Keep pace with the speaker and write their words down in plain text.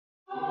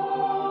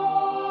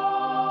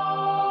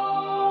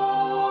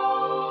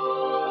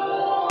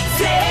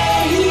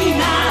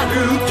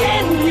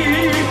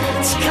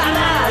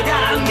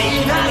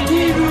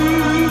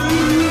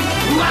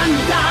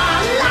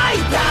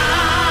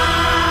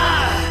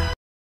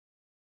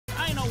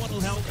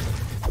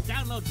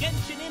called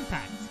Genshin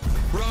Impact.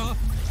 Bruh.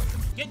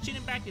 Genshin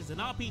Impact is an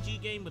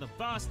RPG game with a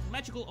vast,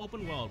 magical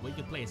open world where you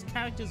can play as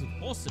characters with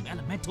awesome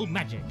elemental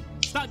magic.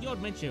 Start your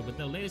adventure with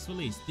their latest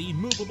release, The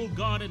Immovable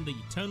God and the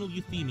Eternal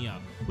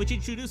Euthymia, which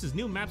introduces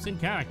new maps and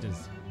characters.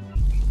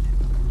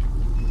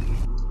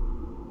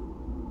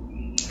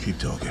 Keep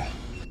talking.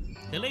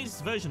 The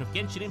latest version of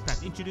Genshin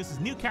Impact introduces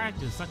new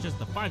characters such as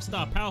the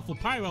 5-star powerful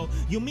pyro,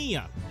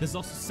 Yumiya. There's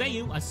also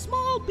Seiyu, a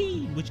small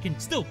bean which can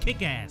still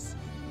kick ass.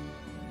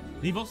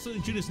 They've also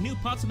introduced new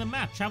parts of the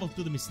map, travel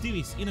through the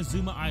mysterious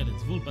Inazuma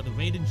Islands ruled by the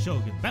Raiden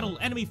Shogun, battle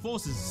enemy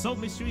forces, solve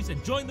mysteries,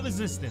 and join the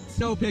resistance.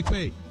 No pick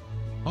me.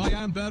 I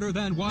am better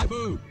than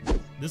Waifu.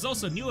 There's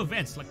also new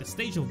events like the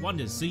Stage of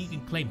Wonders so you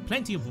can claim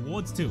plenty of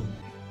rewards too.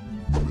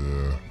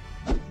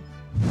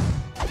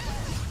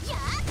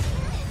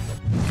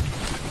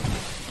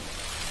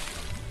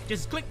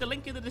 Just click the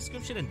link in the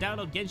description and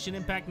download Genshin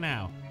Impact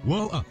now.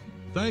 Well,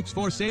 thanks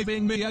for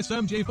saving me,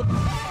 SMG4.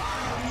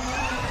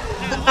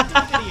 Now, on to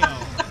the video.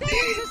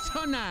 This is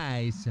so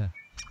nice.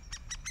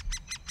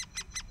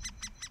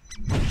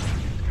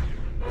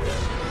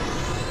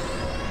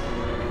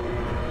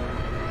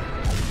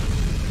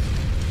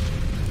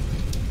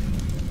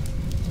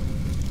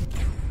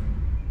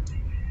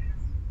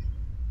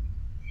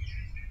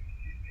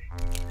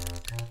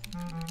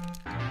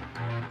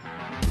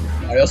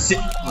 Mario sit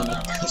on the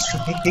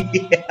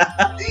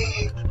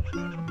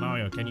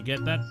Mario, can you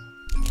get that?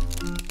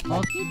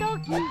 Okie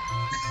dokie.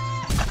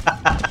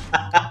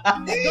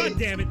 God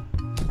damn it!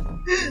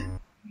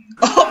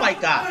 Oh my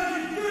god!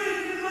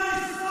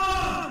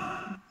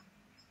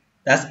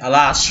 That's a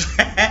lot of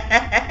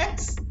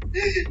Shreks!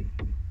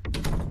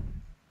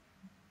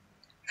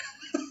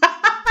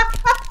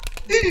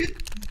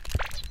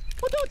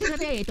 What did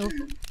you do?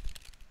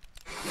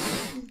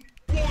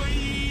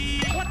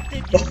 What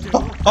did you do?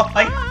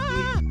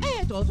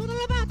 Eto, sono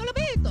lavato,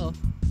 l'abito.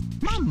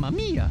 Mamma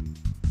mia.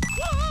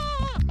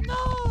 No!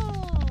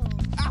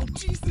 Ow,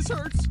 jeez, this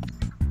hurts.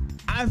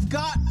 I've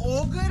got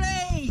all good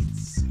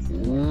aids.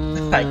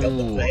 I got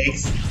the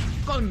place.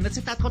 Con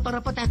se sta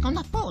cotorapota con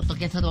la foto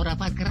che sarà ora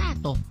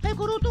grato.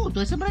 Leguro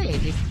tutto e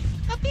sembrete.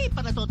 Capi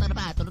para tutto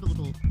armato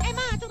tutto. E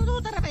ma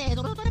tutto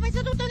armato, tutto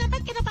armato tutto una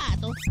macchina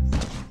fatto.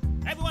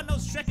 Everyone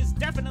knows Shrek is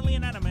definitely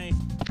an anime.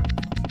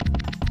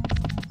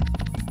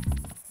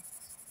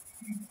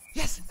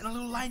 Yes, and a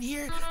little line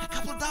here, a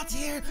couple of dots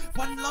here,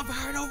 one love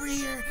heart over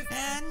here,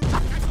 and...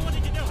 Actually, what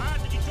did you do, huh?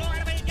 Did you draw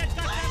anime again?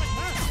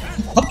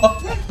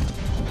 Goddammit!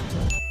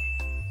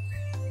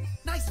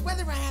 Nice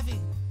weather we're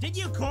having. Did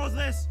you cause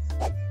this?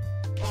 Oh,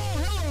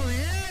 hello,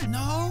 yeah.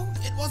 No,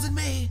 it wasn't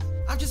me.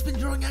 I've just been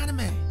drawing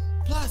anime.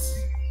 Plus,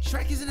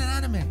 Shrek isn't an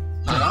anime.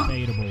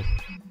 Debatable.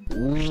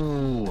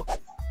 Ooh.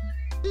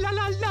 La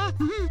la la.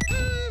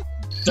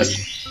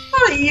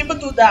 How do you even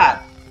do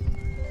that?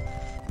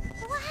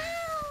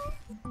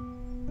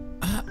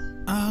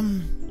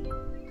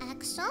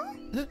 Axol?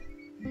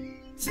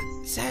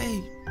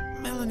 Say,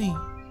 Melanie,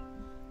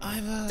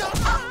 I've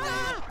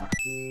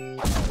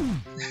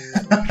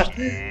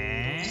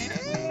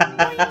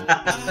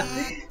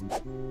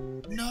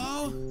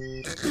no.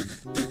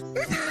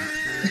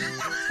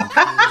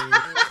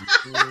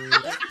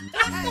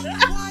 Hey,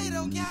 quiet,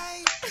 okay?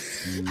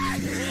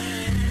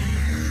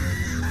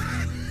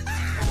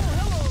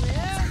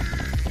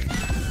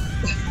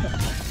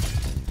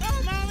 Oh,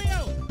 Mario!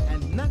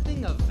 And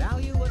nothing of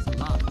value was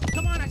lost.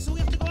 Come on, Axel, we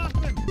have to go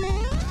after him.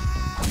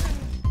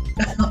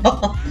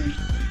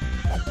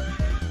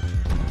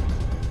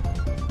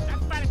 That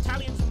fat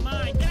Italian's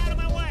mine. Get out of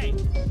my way.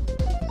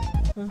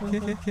 What the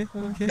hell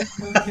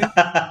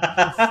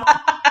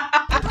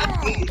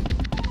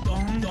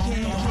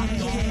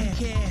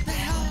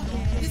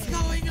is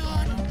going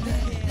on?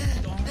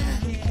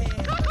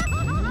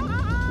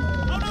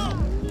 Oh no!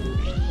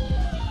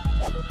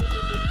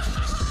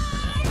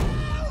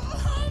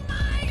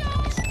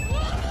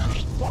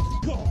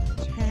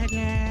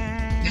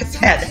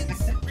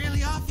 Something's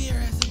Really off here,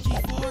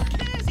 SMG4.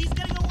 Yes, he's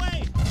getting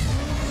away.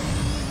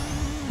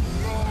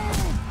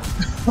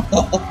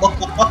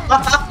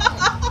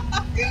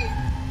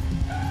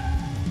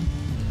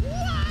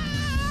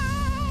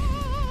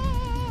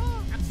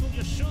 Axel,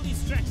 you're sure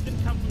these tracks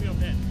didn't come from your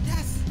head?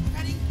 Yes, I've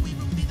had Inkweed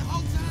with me the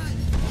whole time.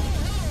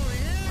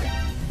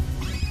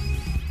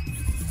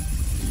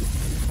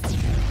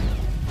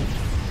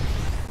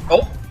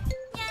 Oh.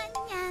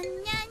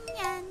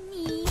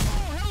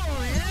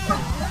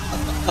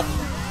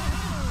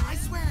 I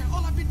swear,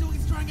 all I've been doing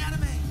is drawing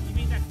anime. You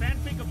mean that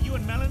fanfic of you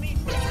and Melanie?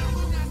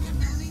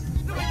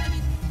 No, I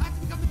mean, I have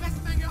to become the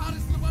best manga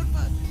artist in the world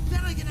first.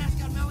 Then I can ask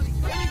out Melanie.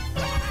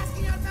 I'm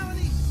asking out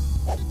Melanie.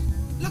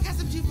 Look,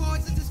 SMG4,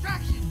 it's a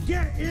distraction.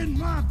 Get in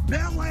my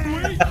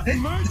belly.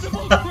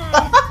 Merciful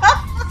crap.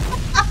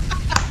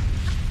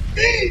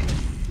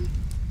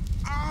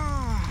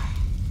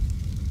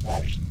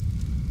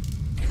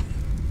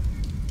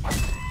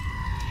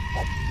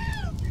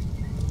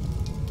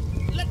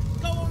 Let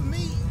go of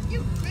me,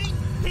 you big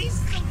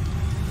piece of...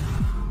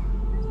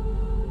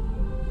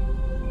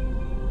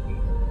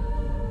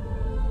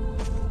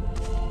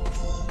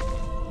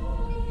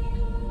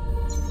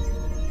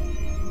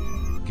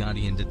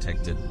 Guardian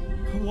detected.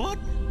 What?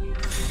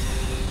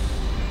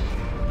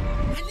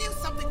 I knew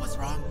something was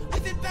wrong.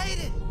 We've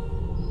invaded.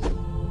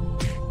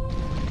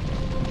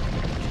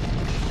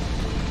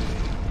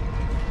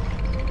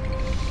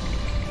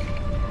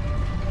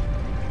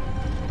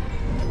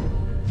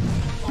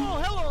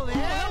 Oh, hello there.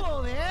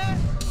 Hello there.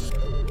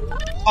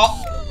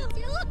 Oh.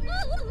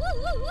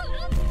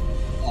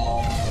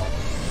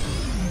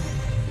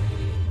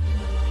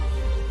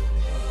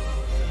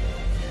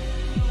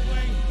 No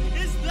way.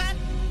 Is that?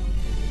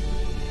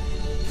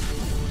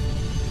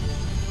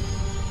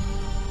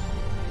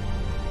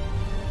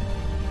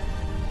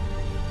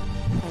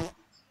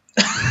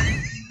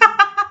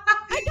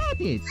 I got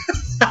it.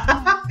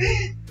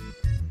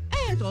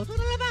 Eto,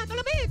 sono lavato,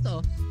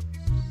 l'abito.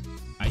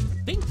 I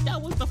think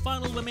that was the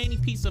final remaining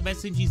piece of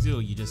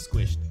SMG0 you just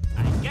squished.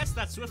 I guess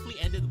that swiftly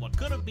ended what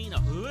could have been a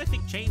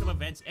horrific chain of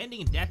events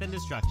ending in death and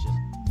destruction.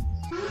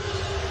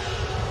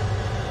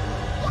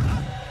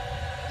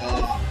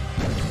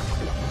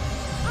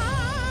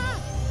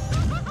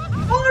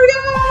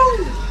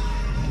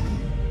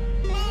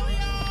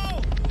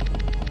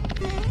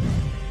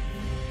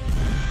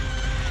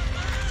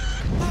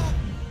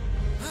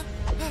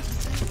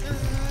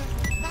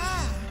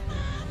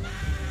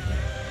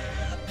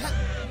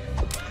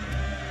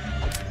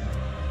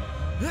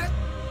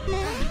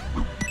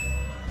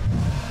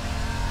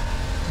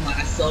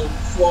 My soul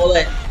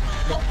fallen.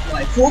 Not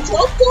my full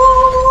throttle.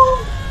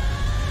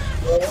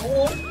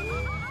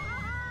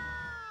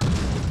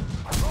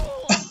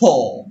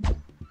 Oh.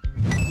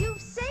 You've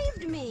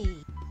saved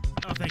me.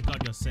 Oh, thank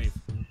God you're safe.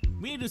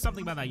 We need to do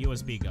something about that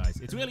USB, guys.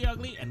 It's really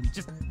ugly, and we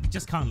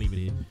just can't leave it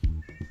here.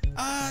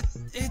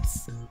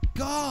 It's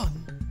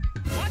gone.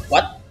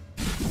 What?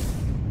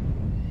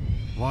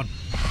 What?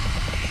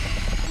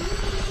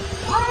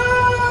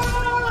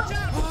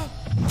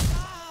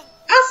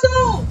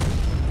 Axol!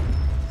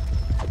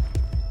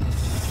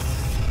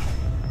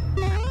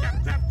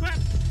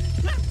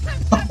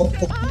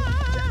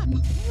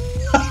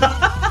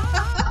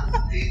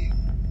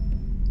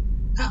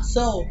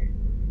 Axol!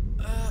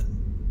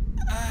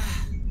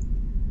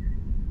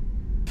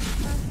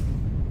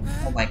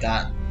 Oh my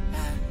god.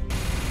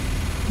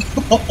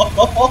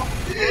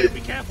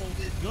 Be careful.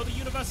 You're the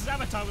universe's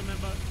avatar,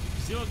 remember?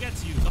 If Zero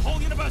gets you, the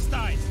whole universe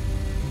dies.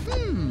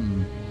 Here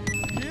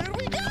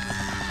we go.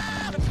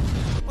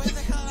 Where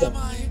the hell am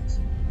I?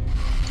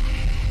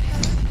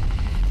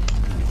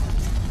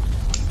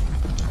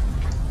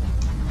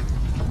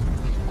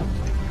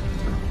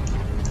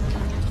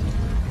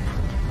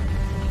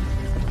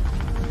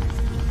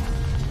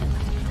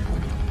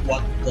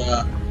 What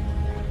the?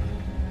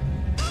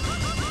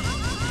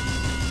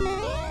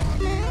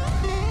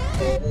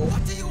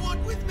 What do you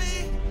want with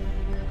me?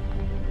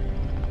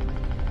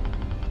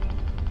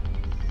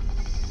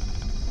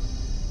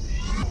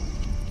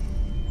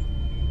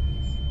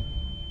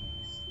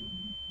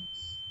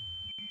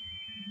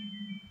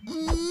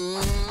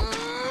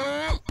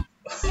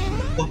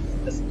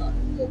 That's not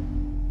cool.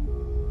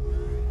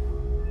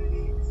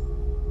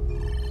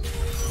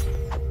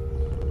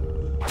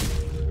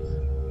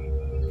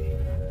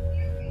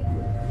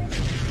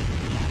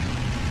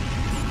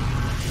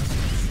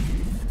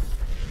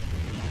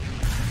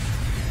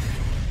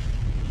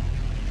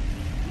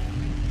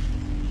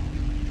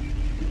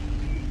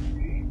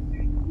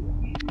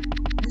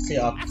 Let's see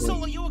how Axol,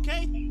 cool. are you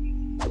okay?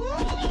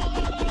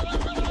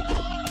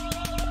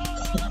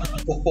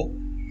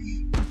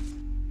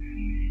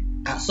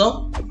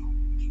 Axol?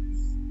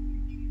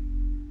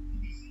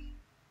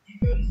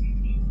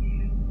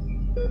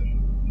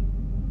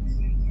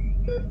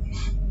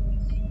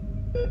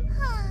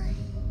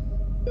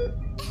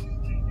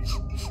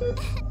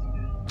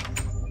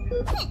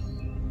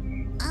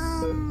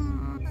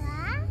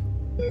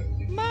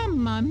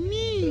 Mamma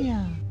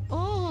mia.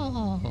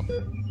 Oh.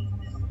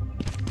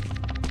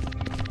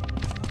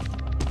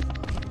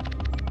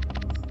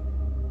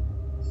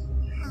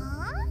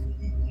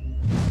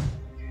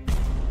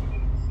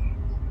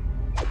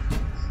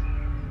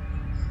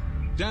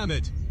 Damn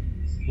it!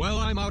 Well,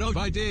 I'm out of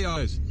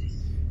ideas.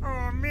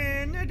 Oh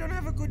man, I don't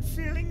have a good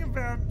feeling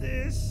about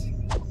this.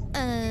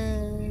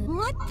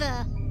 What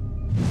the?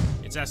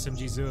 It's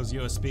SMG0's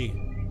USB.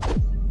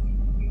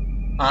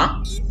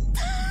 Huh?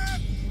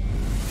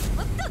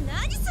 What the?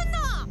 Nani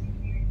sono?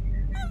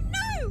 Oh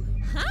no!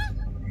 Huh?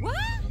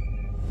 What?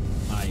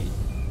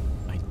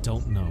 I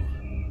don't know.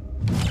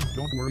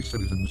 Don't worry,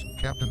 citizens.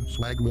 Captain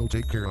Swag will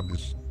take care of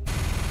this.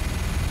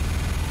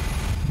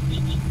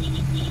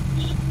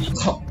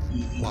 Oh.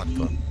 What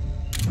the?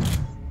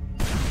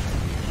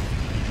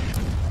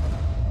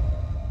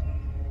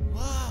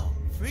 Whoa,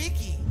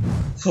 freaky.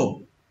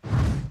 Cool.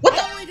 What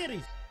the? Oh, I did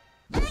it!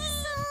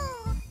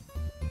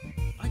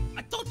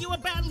 I thought you were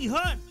badly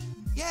hurt!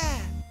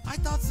 Yeah, I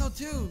thought so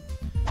too.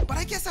 But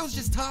I guess I was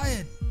just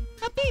tired.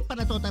 Kapi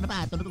para to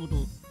tarbato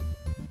luto.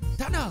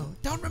 Don't know,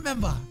 don't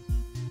remember.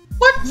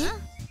 What? Huh?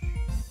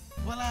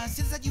 Well,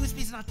 since that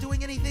USB's not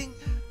doing anything,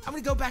 I'm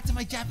gonna go back to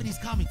my Japanese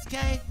comics,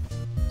 okay?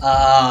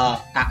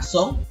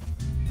 Axol?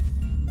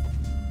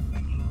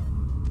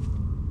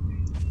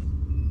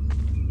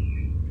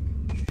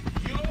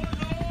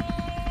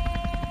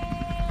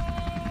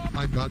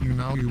 I got you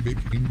now, you big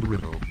bean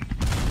burrito.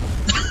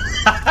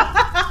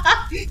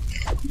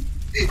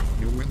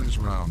 You win this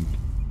round.